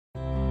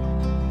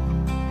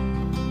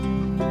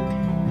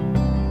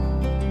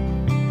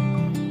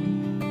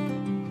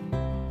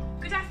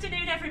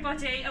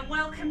everybody, and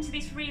welcome to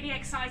this really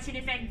exciting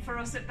event for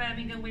us at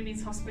Birmingham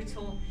Women's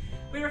Hospital.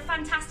 We're a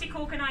fantastic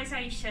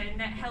organisation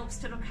that helps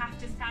to look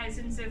after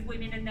thousands of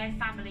women and their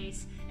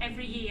families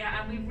every year,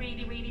 and we're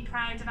really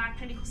proud of our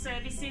clinical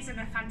services and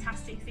the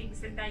fantastic things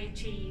that they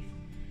achieve.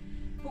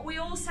 But we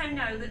also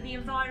know that the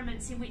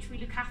environments in which we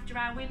look after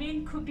our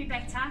women could be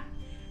better,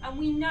 and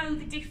we know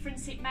the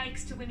difference it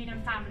makes to women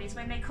and families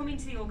when they come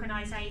into the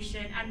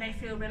organisation and they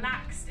feel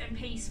relaxed and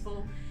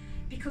peaceful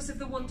because of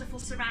the wonderful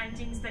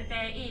surroundings that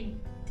they're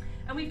in.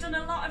 And we've done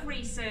a lot of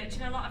research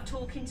and a lot of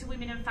talking to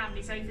women and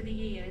families over the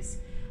years,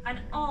 and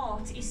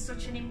art is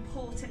such an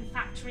important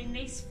factor in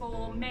this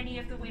for many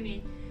of the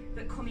women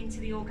that come into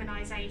the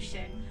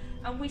organisation.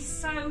 And we're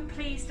so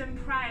pleased and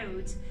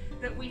proud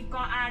that we've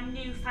got our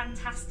new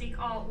fantastic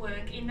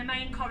artwork in the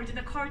main corridor,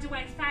 the corridor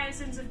where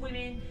thousands of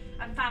women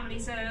and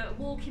families are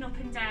walking up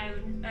and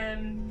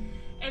down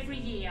every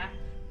year.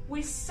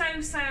 We're so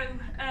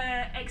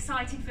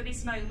excited for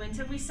this moment,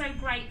 and we're so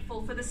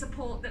grateful for the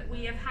support that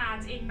we have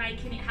had in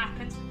making it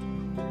happen.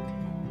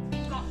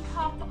 We've got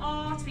pop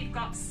art, we've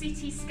got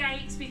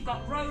cityscapes, we've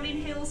got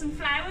rolling hills and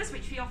flowers,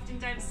 which we often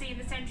don't see in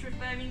the centre of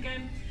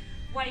Birmingham,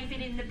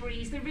 waving in the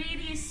breeze. There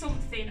really is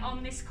something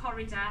on this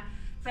corridor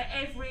for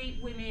every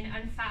woman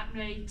and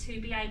family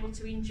to be able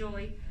to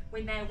enjoy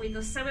when they're with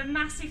us. So a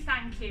massive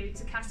thank you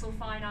to Castle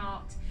Fine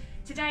Art.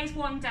 Today's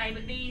one day,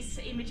 but these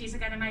images are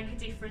going to make a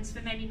difference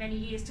for many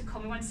years to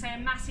come. We want to say a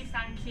massive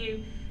thank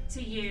you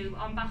to you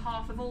on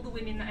behalf of all the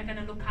women that are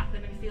going to look at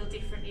them and feel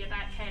differently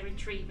about care and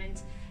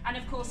treatment, and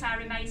of course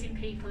our amazing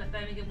people at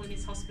Birmingham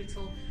Women's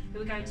Hospital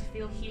who are going to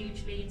feel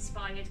hugely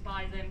inspired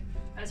by them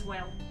as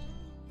well.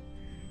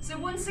 So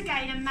once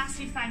again, a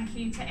massive thank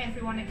you to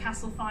everyone at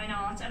Castle Fine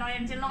Art, and I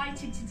am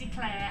delighted to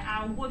declare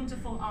our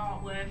wonderful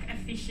artwork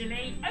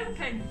officially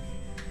open.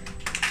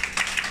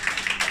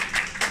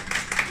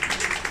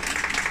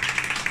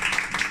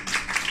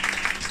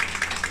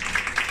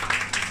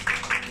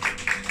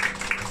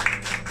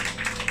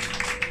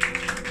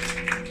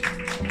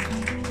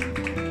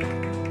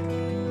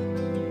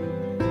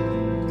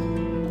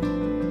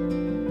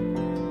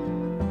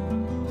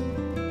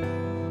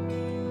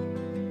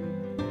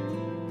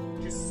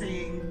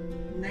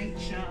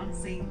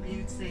 Seeing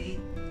beauty,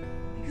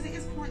 because it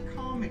is quite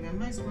calming, and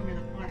most women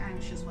are quite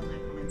anxious when they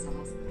come into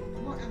hospital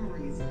for whatever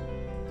reason,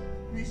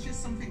 and it's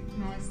just something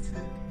nice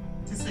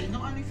to see,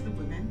 not only for the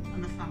women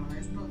and the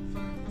families but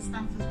for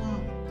staff as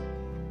well.